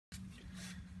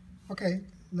Okay,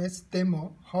 let's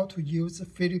demo how to use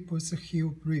Philips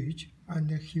Hue Bridge and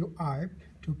the Hue-App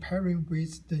to pairing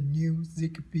with the Nue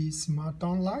ZigBee Smart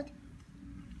Downlight.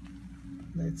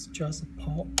 Let's just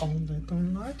power on the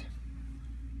downlight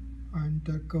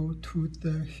and go to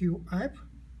the Hue-App,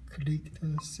 click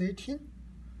the setting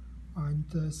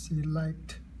and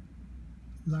select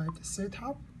light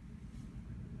setup,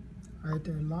 add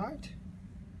a light,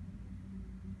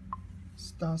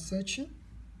 start searching.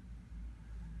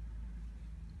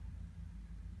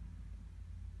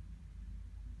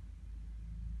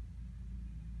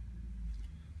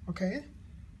 Okay,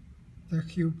 the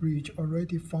Hue Bridge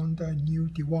already found a new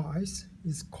device.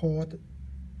 It's called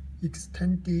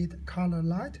Extended Color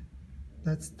Light.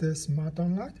 That's the Smart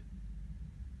Downlight.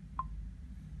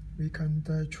 We can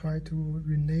try to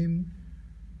rename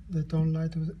the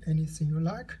downlight with anything you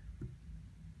like.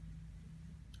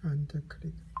 And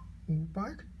click move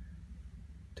back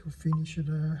to finish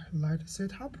the light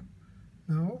setup.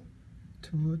 Now,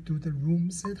 to do the room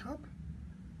setup,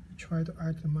 try to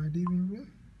add my living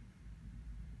room.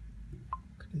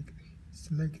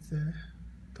 Select the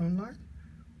downlight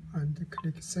and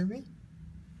click saving.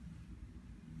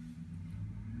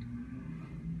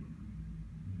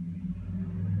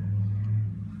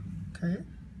 Okay,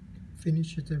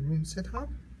 finish the room setup.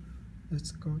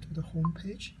 Let's go to the home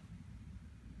page.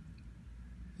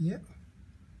 Yeah,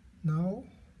 now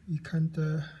you can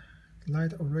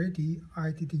light already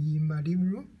added in my living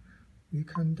room. We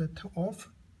can turn off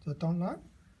the downlight,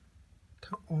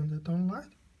 turn on the downlight.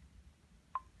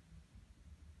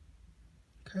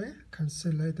 Okay, can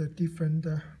select the different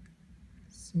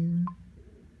scene.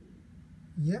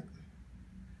 Yeah,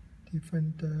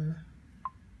 different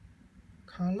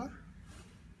color.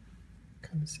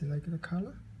 Can select the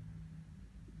color.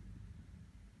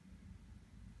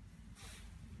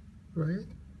 Red.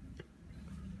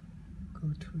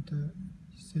 Go to the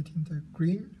setting the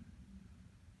green.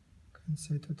 Can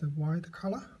set the white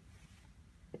color.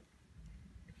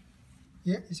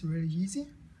 Yeah, it's very easy.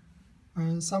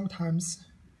 And sometimes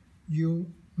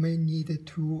you may need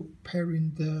to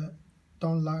pairing the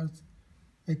downlight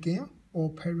again or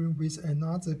pairing with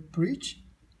another bridge.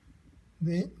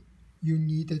 Then you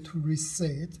need to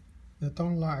reset the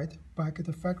downlight back at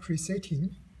the factory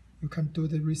setting. You can do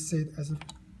the reset as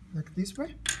like this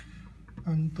way,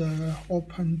 and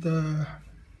open the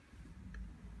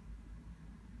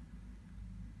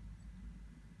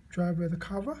driver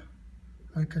cover.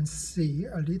 I can see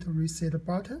a little reset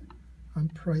button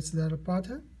and press that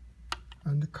button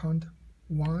and count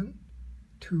 1,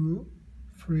 2,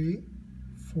 3,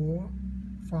 4,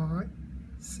 5,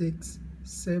 6,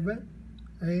 7,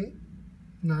 8,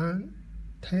 9,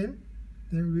 10,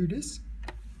 then release.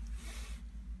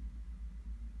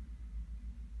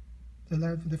 The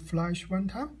light will flash one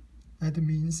time. That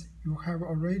means you have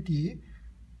already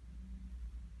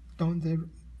done the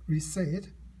reset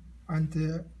and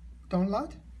the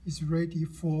downlight is ready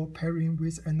for pairing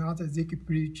with another ZigBee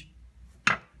bridge.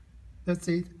 That's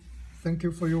it. Thank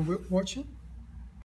you for your watching.